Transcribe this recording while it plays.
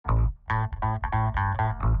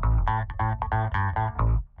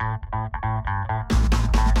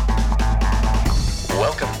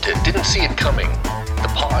Didn't See It Coming, the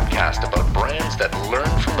podcast about brands that learn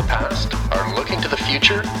from the past, are looking to the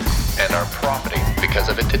future, and are profiting because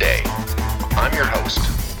of it today. I'm your host,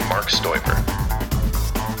 Mark Stoiber.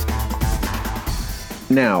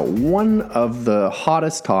 Now, one of the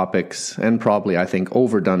hottest topics, and probably I think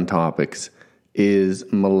overdone topics, is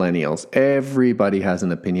millennials. Everybody has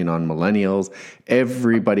an opinion on millennials.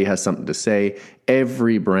 Everybody has something to say.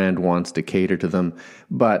 Every brand wants to cater to them.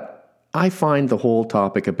 But I find the whole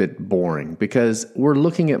topic a bit boring because we're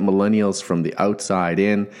looking at millennials from the outside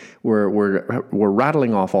in. We're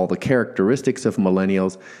rattling off all the characteristics of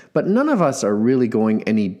millennials, but none of us are really going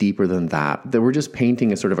any deeper than that. That we're just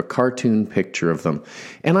painting a sort of a cartoon picture of them.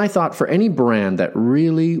 And I thought for any brand that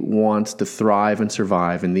really wants to thrive and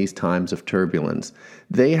survive in these times of turbulence,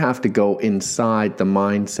 they have to go inside the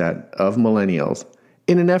mindset of millennials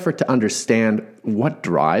in an effort to understand what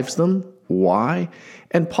drives them, why,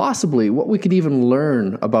 and possibly what we could even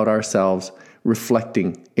learn about ourselves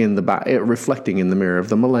reflecting in the mirror of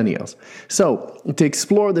the millennials. So, to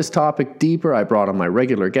explore this topic deeper, I brought on my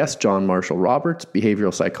regular guest, John Marshall Roberts,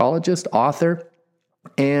 behavioral psychologist, author.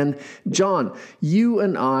 And John, you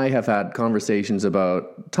and I have had conversations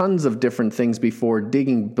about tons of different things before,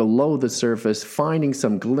 digging below the surface, finding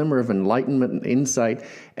some glimmer of enlightenment and insight.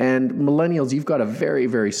 And millennials, you've got a very,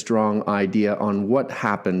 very strong idea on what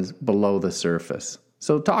happens below the surface.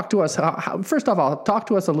 So talk to us, first of all, talk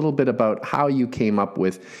to us a little bit about how you came up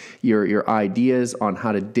with your ideas on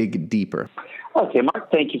how to dig deeper. Okay, Mark,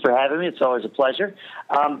 thank you for having me. It's always a pleasure.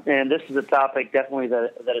 And this is a topic definitely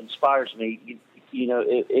that inspires me. You know,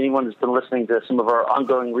 anyone who's been listening to some of our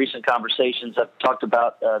ongoing recent conversations, I've talked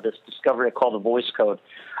about this discovery I call the voice code.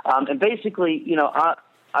 And basically, you know,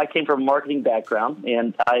 I came from a marketing background,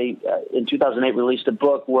 and I, in 2008, released a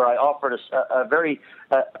book where I offered a very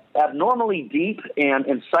abnormally deep and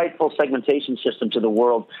insightful segmentation system to the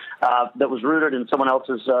world that was rooted in someone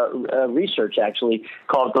else's research, actually,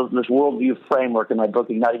 called this worldview framework in my book,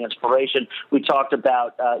 Igniting Inspiration. We talked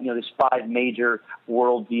about, these 5 major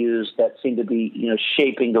worldviews that seem to be,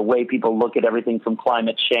 shaping the way people look at everything from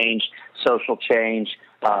climate change, social change,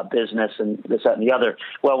 business, and this, that, and the other.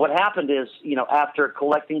 Well, what happened is, after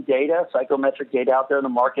collecting data, psychometric data out there in the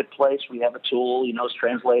marketplace, we have a tool, it's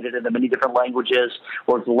translated into many different languages,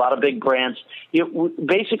 works with a lot of big brands.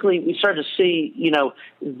 Basically, we started to see,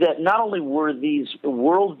 that not only were these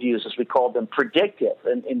worldviews, as we called them, predictive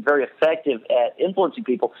and very effective at influencing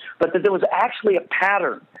people, but that there was actually a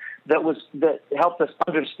pattern that helped us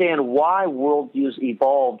understand why worldviews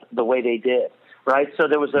evolved the way they did. Right, so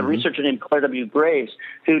there was a researcher named Claire W. Graves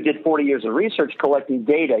who did 40 years of research collecting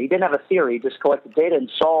data. He didn't have a theory; he just collected data and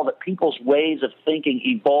saw that people's ways of thinking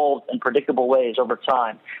evolved in predictable ways over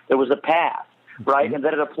time. There was a path, right, and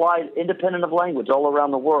that it applied independent of language all around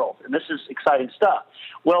the world. And this is exciting stuff.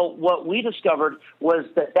 Well, what we discovered was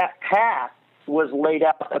that path was laid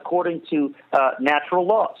out according to natural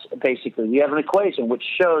laws. Basically, we have an equation which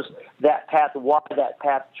shows that path, why that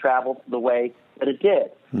path traveled the way that it did.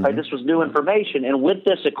 Right, this was new information, and with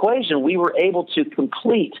this equation, we were able to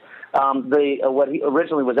complete what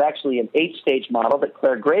originally was actually an 8-stage model that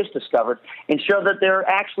Claire Graves discovered, and show that there are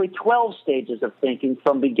actually 12 stages of thinking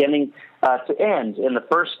from beginning to end. And the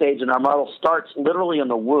first stage in our model starts literally in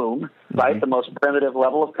the womb, right, the most primitive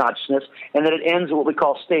level of consciousness, and then it ends at what we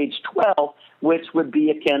call stage 12, which would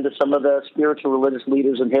be akin to some of the spiritual religious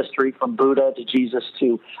leaders in history, from Buddha to Jesus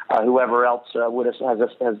to whoever else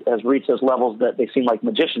has reached those levels that they seem like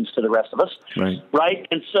magicians to the rest of us, right?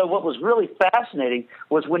 And so what was really fascinating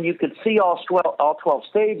was when you could see all 12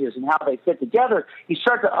 stages and how they fit together, you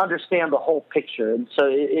start to understand the whole picture. And so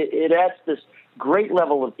it adds this great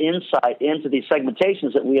level of insight into these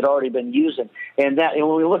segmentations that we had already been using. And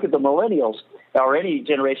when we look at the millennials, or any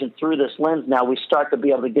generation through this lens now, we start to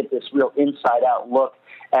be able to get this real inside-out look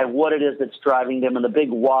at what it is that's driving them and the big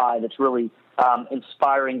why that's really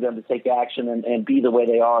inspiring them to take action and be the way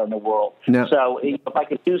they are in the world. Now, so if I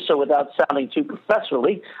could do so without sounding too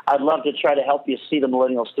professorally, I'd love to try to help you see the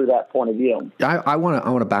millennials through that point of view. I want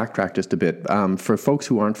to backtrack just a bit. For folks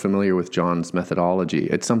who aren't familiar with John's methodology,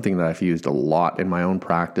 it's something that I've used a lot in my own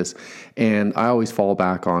practice, and I always fall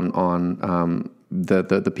back on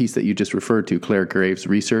the piece that you just referred to, Claire Graves'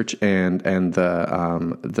 research and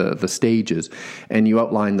the stages, and you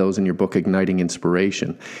outline those in your book, Igniting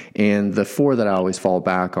Inspiration. And the 4 that I always fall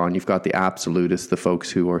back on, you've got the absolutists, the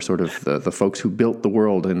folks who are sort of the folks who built the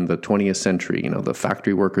world in the 20th century, the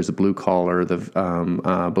factory workers, the blue collar,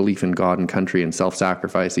 the belief in God and country and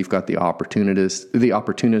self-sacrifice. You've got the opportunists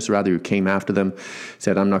who came after them,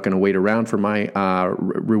 said, I'm not going to wait around for my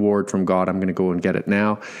reward from God, I'm going to go and get it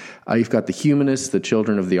now. You've got the humanists, opportunists, the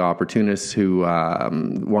children of the opportunists who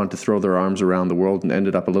want to throw their arms around the world and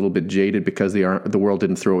ended up a little bit jaded because the world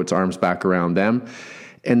didn't throw its arms back around them.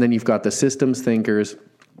 And then you've got the systems thinkers,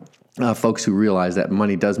 folks who realize that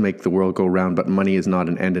money does make the world go round, but money is not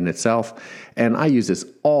an end in itself. And I use this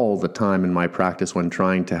all the time in my practice when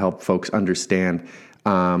trying to help folks understand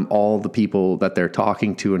all the people that they're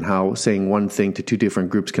talking to and how saying one thing to two different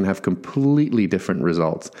groups can have completely different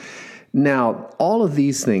results. Now, all of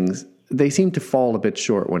these things, they seem to fall a bit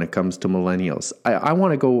short when it comes to millennials. I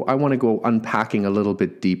want to go unpacking a little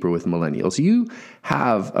bit deeper with millennials. You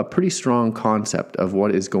have a pretty strong concept of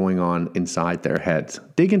what is going on inside their heads.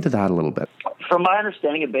 Dig into that a little bit. From my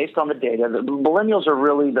understanding and based on the data, the millennials are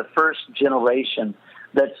really the first generation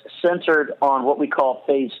that's centered on what we call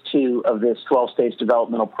phase 2 of this 12-stage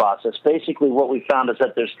developmental process. Basically, what we found is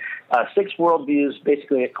that there's 6 worldviews,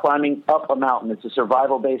 basically climbing up a mountain. It's a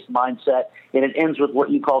survival-based mindset, and it ends with what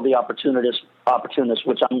you call the opportunist,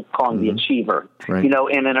 which I'm calling the achiever. Right. You know,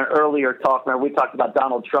 and in an earlier talk, we talked about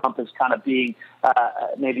Donald Trump as kind of being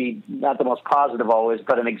maybe not the most positive always,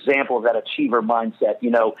 but an example of that achiever mindset, you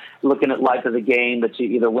know, looking at life as a game that you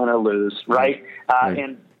either win or lose, right? Right.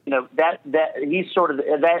 And you know, that he's sort of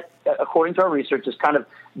that, according to our research, is kind of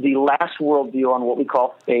the last worldview on what we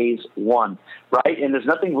call phase 1, right? And there's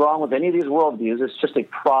nothing wrong with any of these worldviews. It's just a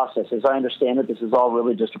process. As I understand it, this is all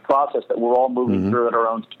really just a process that we're all moving through at our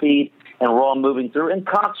own speed, and we're all moving through in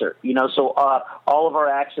concert, you know, so all of our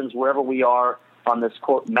actions, wherever we are on this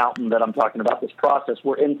quote mountain that I'm talking about, this process,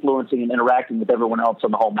 we're influencing and interacting with everyone else on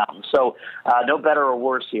the whole mountain. So no better or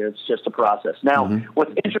worse here. It's just a process. Now,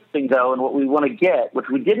 what's interesting, though, and what we want to get, which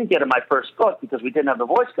we didn't get in my first book because we didn't have the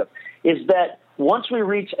voice coach, is that once we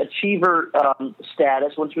reach achiever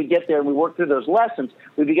status, once we get there and we work through those lessons,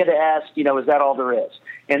 we begin to ask, you know, is that all there is?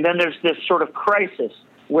 And then there's this sort of crisis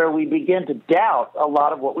where we begin to doubt a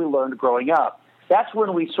lot of what we learned growing up. That's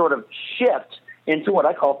when we sort of shift into what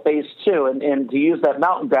I call phase 2. And to use that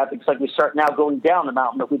mountain graphic, it's like we start now going down the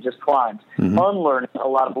mountain that we just climbed, unlearning a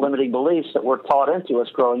lot of limiting beliefs that were taught into us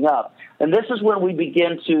growing up. And this is when we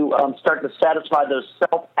begin to start to satisfy those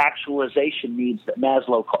self-actualization needs that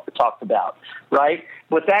Maslow talked about, right?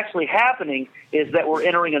 What's actually happening is that we're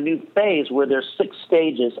entering a new phase where there's 6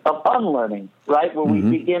 stages of unlearning, right, where we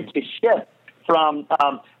begin to shift from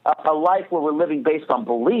a life where we're living based on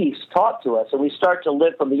beliefs taught to us, and we start to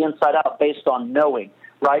live from the inside out based on knowing,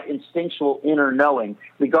 right? Instinctual inner knowing,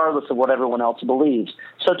 regardless of what everyone else believes.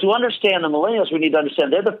 So to understand the millennials, we need to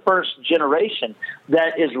understand they're the first generation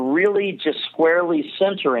that is really just squarely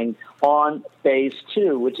centering on phase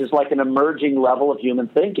 2, which is like an emerging level of human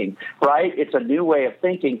thinking, right? It's a new way of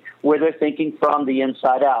thinking where they're thinking from the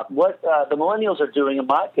inside out. What the millennials are doing, in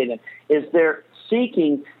my opinion, is they're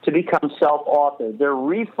seeking to become self-authored. They're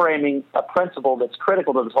reframing a principle that's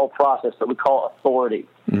critical to this whole process that we call authority.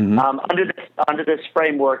 Under this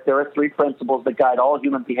framework, there are 3 principles that guide all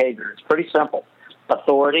human behavior. It's pretty simple: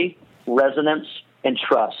 authority, resonance, and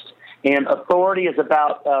trust. And authority is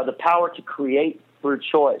about the power to create through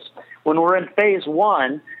choice. When we're in phase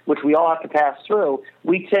 1, which we all have to pass through,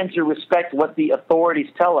 we tend to respect what the authorities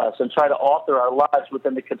tell us and try to author our lives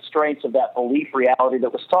within the constraints of that belief reality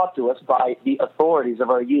that was taught to us by the authorities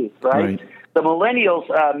of our youth, right? The millennials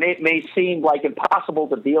may seem like impossible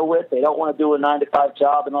to deal with. They don't want to do a 9-to-5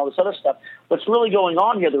 job and all this other stuff. What's really going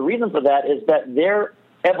on here, the reason for that is that their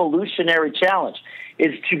evolutionary challenge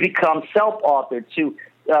is to become self-authored, to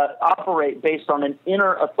operate based on an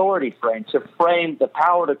inner authority frame, to frame the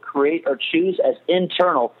power to create or choose as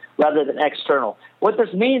internal rather than external. What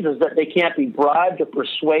this means is that they can't be bribed or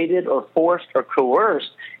persuaded or forced or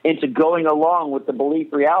coerced into going along with the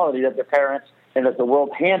belief reality that their parents and that the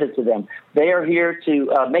world handed to them. They are here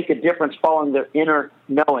to make a difference following their inner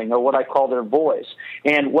knowing, or what I call their voice.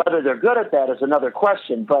 And whether they're good at that is another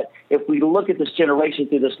question. But if we look at this generation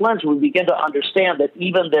through this lens, we begin to understand that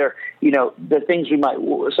even their, you know, the things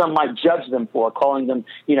some might judge them for, calling them,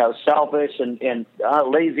 you know, selfish and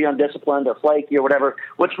lazy, undisciplined, or flaky, or whatever.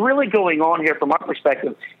 What's really going on here from our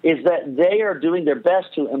perspective is that they are doing their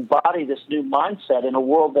best to embody this new mindset in a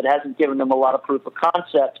world that hasn't given them a lot of proof of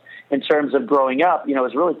concept in terms of growing up. You know,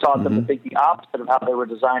 it's really taught them to think the opposite of how they were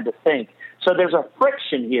designed to think. So there's a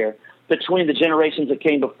friction here between the generations that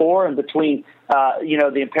came before and between,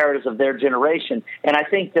 the imperatives of their generation. And I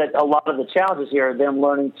think that a lot of the challenges here are them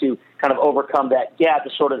learning to kind of overcome that gap, to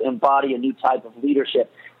sort of embody a new type of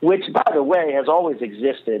leadership, which, by the way, has always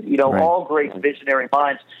existed. You know, all great visionary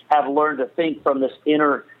minds have learned to think from this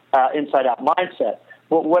inner, inside-out mindset.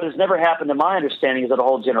 What has never happened, to my understanding, is that a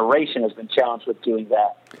whole generation has been challenged with doing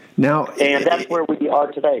that. Now, and that's where we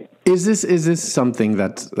are today. Is this something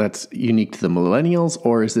that's unique to the millennials,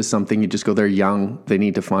 or is this something you just go, they're young, they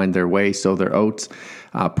need to find their way, sow their oats,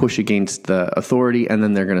 push against the authority, and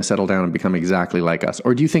then they're going to settle down and become exactly like us?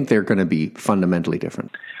 Or do you think they're going to be fundamentally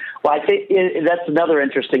different? Well, I think that's another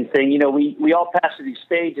interesting thing. We all pass through these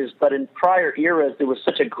stages, but in prior eras, there was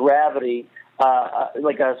such a gravity,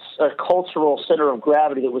 like a cultural center of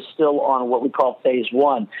gravity that was still on what we call phase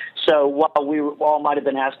one. So while we all might have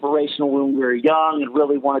been aspirational when we were young and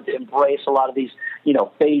really wanted to embrace a lot of these,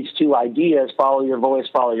 phase two ideas, follow your voice,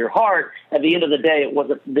 follow your heart, at the end of the day, it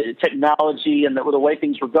wasn't the technology and the way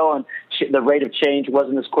things were going. The rate of change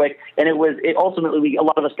wasn't as quick, and a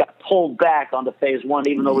lot of us got pulled back onto phase one,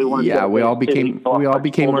 even though we wanted. Yeah, we all became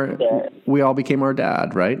our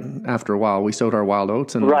dad, right? After a while, we sowed our wild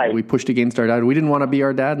oats and we pushed against our dad. We didn't want to be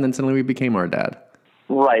our dad, and then suddenly we became our dad.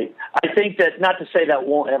 Right. I think that, not to say that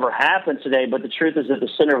won't ever happen today, but the truth is that the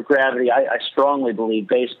center of gravity, I strongly believe,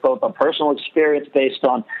 based both on personal experience, based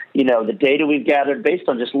on, the data we've gathered, based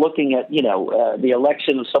on just looking at, the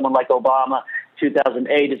election of someone like Obama,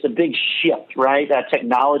 2008, it's a big shift, right?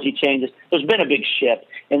 Technology changes. There's been a big shift,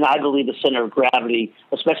 and I believe the center of gravity,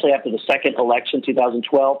 especially after the second election,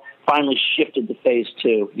 2012, finally shifted to phase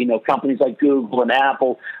two. Companies like Google and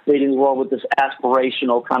Apple leading the world with this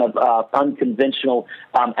aspirational kind of unconventional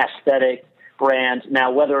aesthetic brand.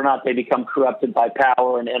 Now, whether or not they become corrupted by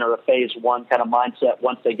power and enter a phase one kind of mindset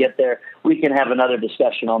once they get there, we can have another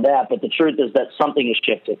discussion on that. But the truth is that something has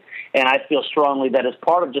shifted. And I feel strongly that as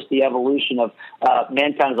part of just the evolution of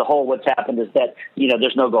mankind as a whole, what's happened is that,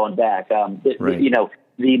 there's no going back. The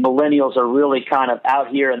millennials are really kind of out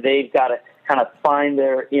here, and they've got to kind of find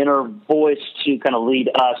their inner voice to kind of lead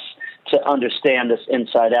us to understand this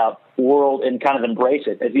inside out world and kind of embrace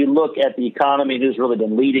it. If you look at the economy, who's really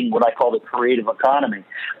been leading what I call the creative economy,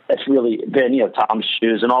 that's really been, Tom's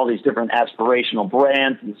Shoes and all these different aspirational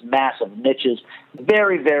brands, these massive niches,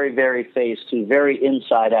 very, very, very phase two, very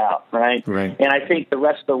inside out, right? And I think the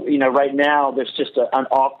rest of right now there's just an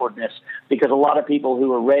awkwardness because a lot of people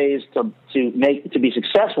who are raised to be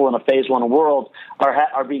successful in a phase one world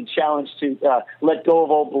are being challenged to let go of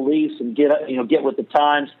old beliefs and get with the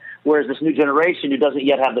times. Whereas this new generation who doesn't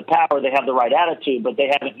yet have the power, they have the right attitude, but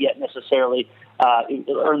they haven't yet necessarily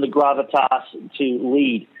earned the gravitas to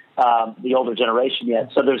lead the older generation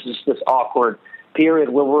yet. So there's just this awkward period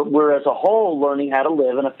where we're as a whole learning how to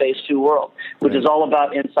live in a phase two world, which is all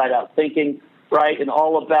about inside-out thinking, right, and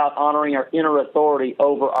all about honoring our inner authority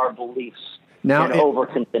over our beliefs and over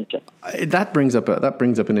convention. That brings up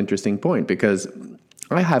an interesting point because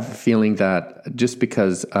I have a feeling that just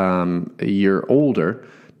because you're older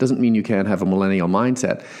doesn't mean you can't have a millennial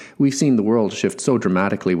mindset. We've seen the world shift so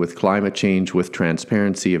dramatically with climate change, with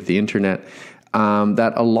transparency of the internet,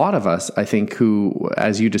 that a lot of us, I think, who,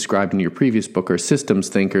 as you described in your previous book, are systems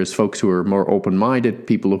thinkers, folks who are more open-minded,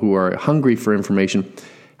 people who are hungry for information,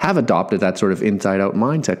 have adopted that sort of inside-out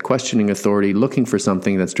mindset, questioning authority, looking for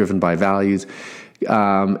something that's driven by values.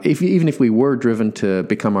 Even if we were driven to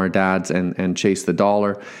become our dads and chase the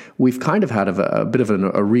dollar, we've kind of had a bit of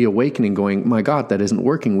a reawakening going, my God, that isn't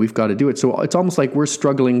working. We've got to do it. So it's almost like we're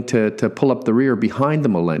struggling to pull up the rear behind the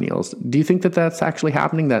millennials. Do you think that that's actually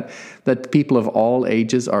happening, that people of all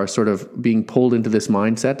ages are sort of being pulled into this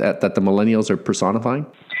mindset that the millennials are personifying?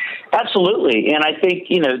 Absolutely. And I think,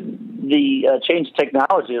 the change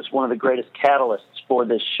technology is one of the greatest catalysts for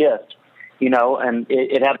this shift. And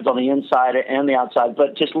it happens on the inside and the outside.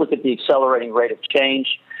 But just look at the accelerating rate of change,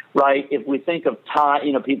 right? If we think of time,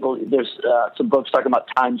 there's some books talking about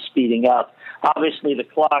time speeding up. Obviously, the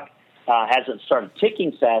clock hasn't started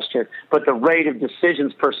ticking faster, but the rate of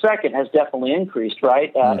decisions per second has definitely increased,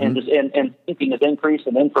 right? And thinking has increased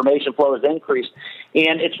and information flow has increased.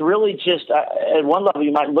 And it's really just, at one level,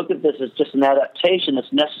 you might look at this as just an adaptation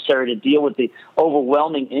that's necessary to deal with the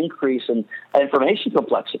overwhelming increase in information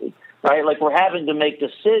complexity. Right, like we're having to make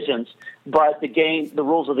decisions, but the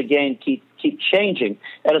rules of the game keep changing.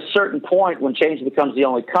 At a certain point, when change becomes the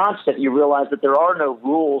only constant, you realize that there are no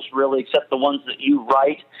rules really, except the ones that you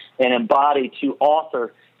write and embody to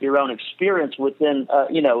author your own experience within,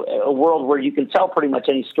 a world where you can tell pretty much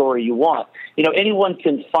any story you want. Anyone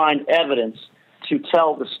can find evidence to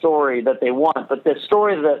tell the story that they want, but the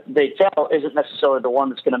story that they tell isn't necessarily the one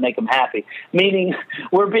that's going to make them happy. Meaning,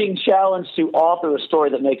 we're being challenged to author a story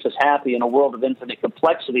that makes us happy in a world of infinite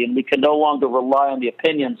complexity, and we can no longer rely on the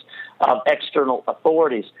opinions of external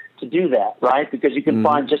authorities to do that, right? Because you can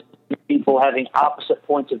find just people having opposite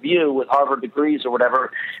points of view with Harvard degrees or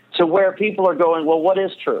whatever, to where people are going, well, what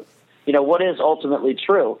is true? What is ultimately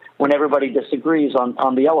true when everybody disagrees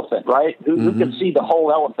on the elephant, right? Who can see the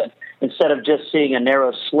whole elephant? instead of just seeing a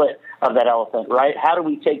narrow slit of that elephant, right? How do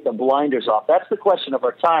we take the blinders off? That's the question of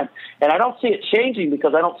our time. And I don't see it changing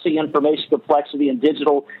because I don't see information complexity and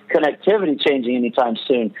digital connectivity changing anytime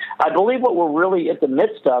soon. I believe what we're really at the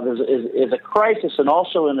midst of is a crisis and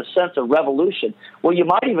also, in a sense, a revolution, what you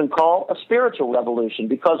might even call a spiritual revolution.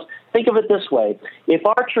 Because think of it this way. If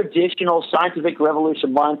our traditional scientific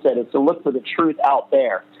revolution mindset is to look for the truth out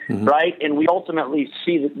there, right? And we ultimately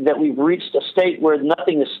see that we've reached a state where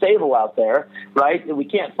nothing is stable out there, right? And we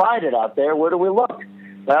can't find it out there. Where do we look?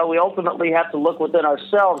 Well, we ultimately have to look within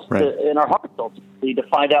ourselves, in our hearts, ultimately, to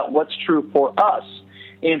find out what's true for us,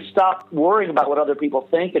 and stop worrying about what other people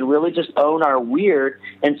think and really just own our weird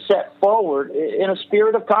and set forward in a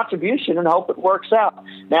spirit of contribution and hope it works out.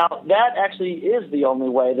 Now, that actually is the only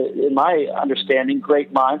way that, in my understanding,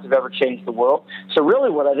 great minds have ever changed the world. So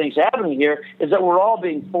really what I think is happening here is that we're all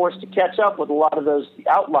being forced to catch up with a lot of those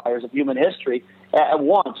outliers of human history at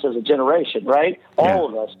once as a generation, right? Yeah. All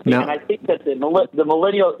of us. And I think that the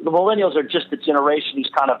millennials are just the generation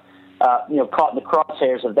who's kind of caught in the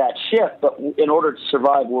crosshairs of that shift. But in order to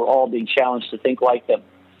survive, we're all being challenged to think like them.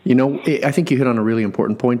 You know, I think you hit on a really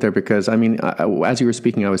important point there because, I mean, as you were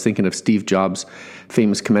speaking, I was thinking of Steve Jobs'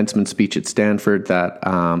 famous commencement speech at Stanford that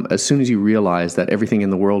as soon as you realize that everything in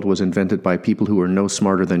the world was invented by people who are no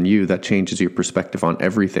smarter than you, that changes your perspective on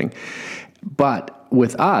everything. But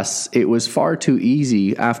with us, it was far too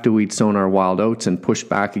easy after we'd sown our wild oats and pushed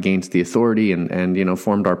back against the authority and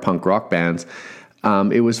formed our punk rock bands.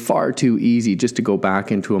 It was far too easy just to go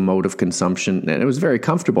back into a mode of consumption, and it was very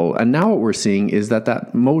comfortable. And now what we're seeing is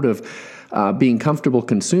that mode of being comfortable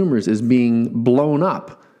consumers is being blown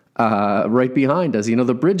up right behind us.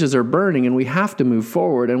 The bridges are burning, and we have to move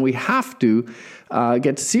forward, and we have to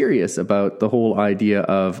get serious about the whole idea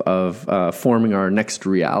of forming our next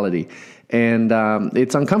reality. And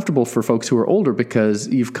it's uncomfortable for folks who are older because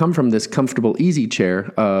you've come from this comfortable, easy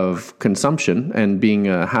chair of consumption and being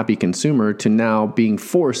a happy consumer to now being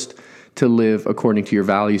forced to live according to your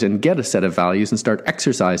values and get a set of values and start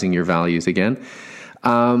exercising your values again.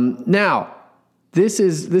 Now, this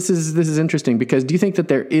is interesting because do you think that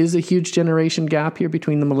there is a huge generation gap here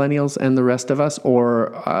between the millennials and the rest of us,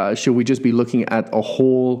 or should we just be looking at a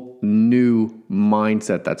whole new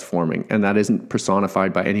mindset that's forming and that isn't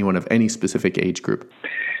personified by anyone of any specific age group?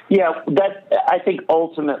 Yeah, I think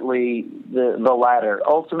ultimately the latter.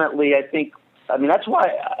 Ultimately, that's why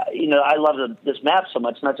I love this map so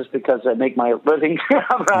much. Not just because I make my living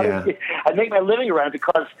around it. I make my living around it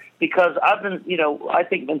because I've been, I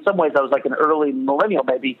think in some ways I was like an early millennial,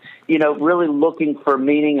 maybe, really looking for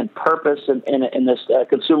meaning and purpose in this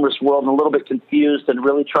consumerist world, and a little bit confused and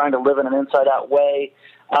really trying to live in an inside-out way.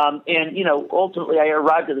 Ultimately I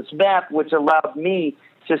arrived at this map, which allowed me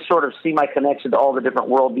to sort of see my connection to all the different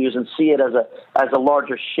worldviews and see it as a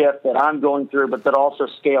larger shift that I'm going through, but that also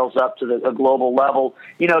scales up to a global level,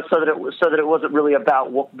 so that it wasn't really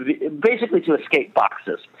about basically to escape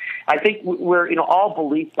boxes. I think we're, all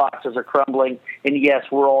belief boxes are crumbling, and yes,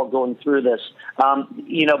 we're all going through this,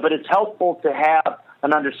 but it's helpful to have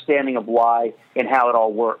an understanding of why and how it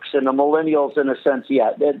all works. And the millennials, in a sense,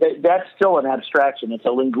 that's still an abstraction. It's a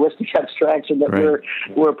linguistic abstraction that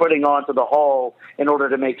we're putting onto the whole in order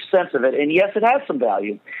to make sense of it. And yes, it has some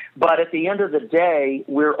value. But at the end of the day,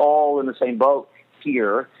 we're all in the same boat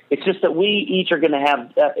here. It's just that we each are going to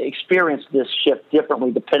have experienced this shift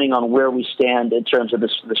differently depending on where we stand in terms of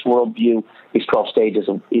this worldview, these 12 stages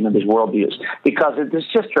of these worldviews. Because there's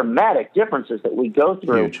just dramatic differences that we go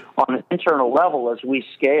through on an internal level as we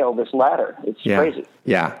scale this ladder. It's crazy.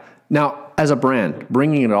 Yeah. Now, as a brand,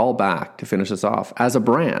 bringing it all back to finish this off, as a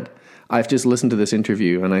brand, I've just listened to this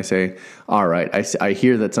interview and I say, all right, I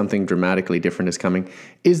hear that something dramatically different is coming.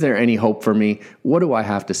 Is there any hope for me? What do I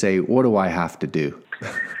have to say? What do I have to do?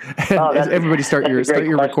 Everybody start your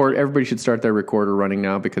record. Everybody should start their recorder running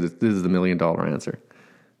now because this is the $1 million answer.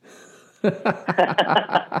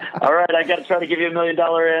 All right, I got to try to give you $1 million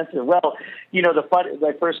answer. Well,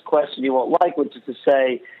 my first question you won't like, which is to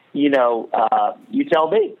say, you tell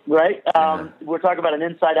me, right? We're talking about an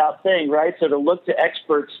inside-out thing, right? So to look to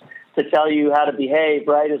experts to tell you how to behave,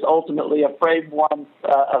 right, is ultimately a phase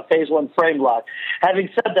one frame lock. Having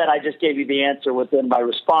said that, I just gave you the answer within my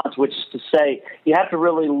response, which is to say you have to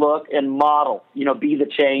really look and model, be the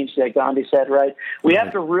change that Gandhi said, right? We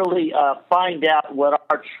have to really find out what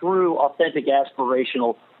our true, authentic,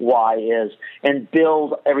 aspirational why is and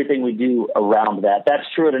build everything we do around that. That's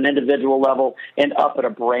true at an individual level and up at a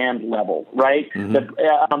brand level, right?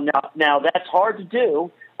 Mm-hmm. Now that's hard to do.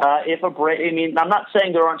 I'm not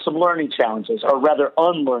saying there aren't some learning challenges, or rather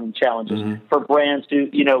unlearning challenges for brands who,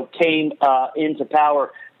 came into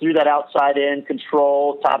power through that outside in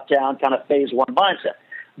control, top down kind of phase one mindset.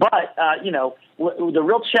 But, the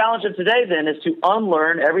real challenge of today then is to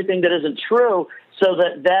unlearn everything that isn't true so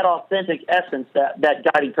that authentic essence, that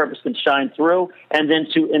guiding purpose can shine through, and then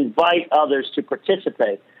to invite others to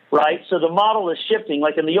participate, right? So the model is shifting.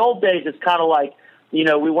 Like in the old days, it's kind of like,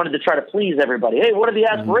 we wanted to try to please everybody. Hey, what are the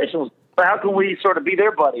aspirations? How can we sort of be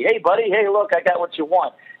their buddy? Hey, buddy, hey, look, I got what you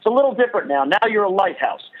want. It's a little different now. Now you're a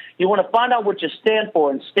lighthouse. You want to find out what you stand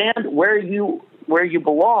for and stand where you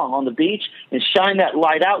belong on the beach and shine that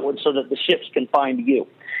light outward so that the ships can find you.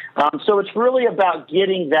 So it's really about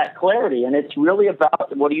getting that clarity, and it's really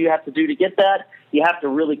about what do you have to do to get that? You have to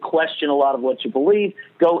really question a lot of what you believe,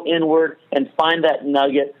 go inward, and find that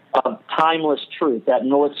nugget of timeless truth, that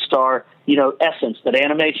North Star, essence that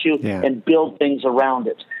animates you, and build things around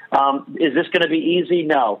it. Is this going to be easy?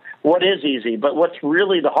 No. What is easy? But what's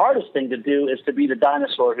really the hardest thing to do is to be the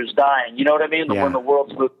dinosaur who's dying. You know what I mean? When the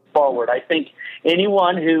world's moving forward. I think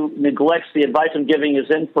anyone who neglects the advice I'm giving is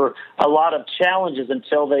in for a lot of challenges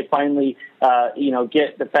until they finally,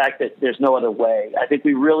 get the fact that there's no other way. I think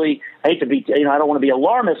we really, I hate to be, I don't want to be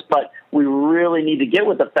alarmist, but we really need to get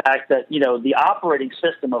with the fact that, the operating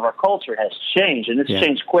system of our culture has changed, and it's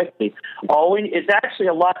changed quickly. It's actually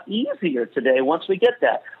a lot easier today once we get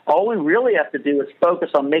that. All we really have to do is focus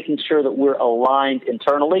on making sure that we're aligned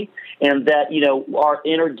internally and that, our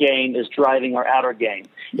inner game is driving our outer game.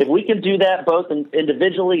 If we can do that both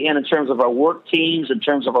individually and in terms of our work teams, in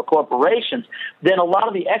terms of our corporations, then a lot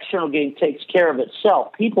of the external game takes care of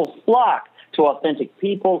itself. People flock to authentic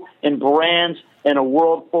people and brands. In a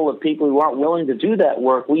world full of people who aren't willing to do that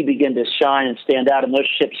work, we begin to shine and stand out, and those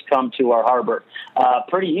ships come to our harbor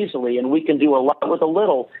pretty easily. And we can do a lot with a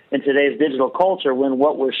little in today's digital culture when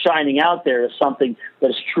what we're shining out there is something that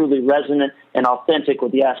is truly resonant and authentic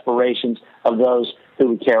with the aspirations of those who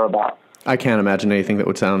we care about. I can't imagine anything that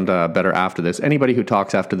would sound better after this. Anybody who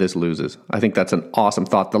talks after this loses. I think that's an awesome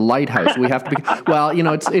thought. The lighthouse. We have to be. Well,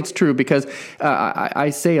 it's true because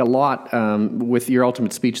I say a lot with Your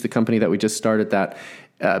Ultimate Speech, the company that we just started, that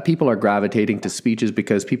people are gravitating to speeches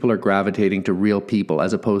because people are gravitating to real people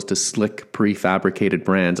as opposed to slick prefabricated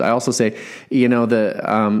brands. I also say,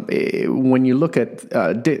 when you look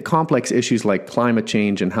at complex issues like climate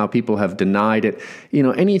change and how people have denied it,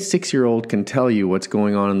 any 6-year-old can tell you what's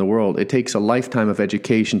going on in the world. It takes a lifetime of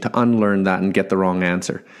education to unlearn that and get the wrong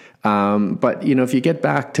answer. But, if you get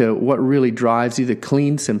back to what really drives you, the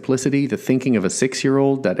clean simplicity, the thinking of a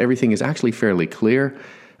 6-year-old, that everything is actually fairly clear,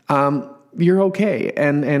 you're okay.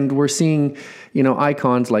 And we're seeing,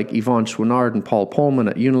 icons like Yvonne Chouinard and Paul Pullman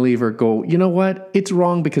at Unilever go, you know what? It's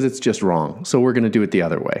wrong because it's just wrong. So we're going to do it the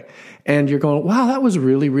other way. And you're going, wow, that was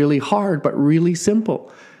really, really hard, but really simple.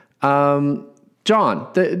 John,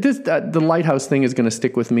 the lighthouse thing is going to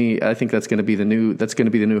stick with me. I think that's going to be the new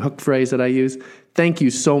hook phrase that I use. Thank you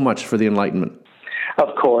so much for the enlightenment.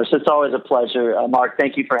 Of course. It's always a pleasure, Mark.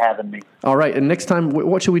 Thank you for having me. All right. And next time,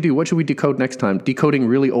 what should we do? What should we decode next time? Decoding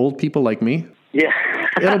really old people like me? Yeah.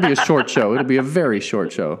 It'll be a short show. It'll be a very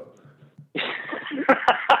short show. I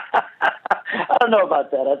don't know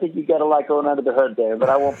about that. I think you got a lot going under the hood there, but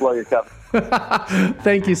I won't blow your cover.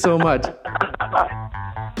 Thank you so much.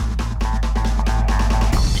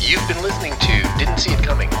 You've been listening to Didn't See It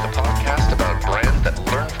Coming, the podcast about brands that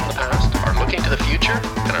learn from the past, are looking to the future,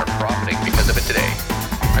 and are profiting because of it today.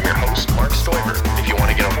 I'm your host, Mark Stoiber. If you want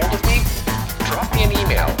to get a hold of me, drop me an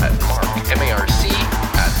email at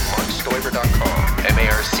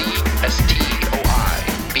mark@markstoiber.com.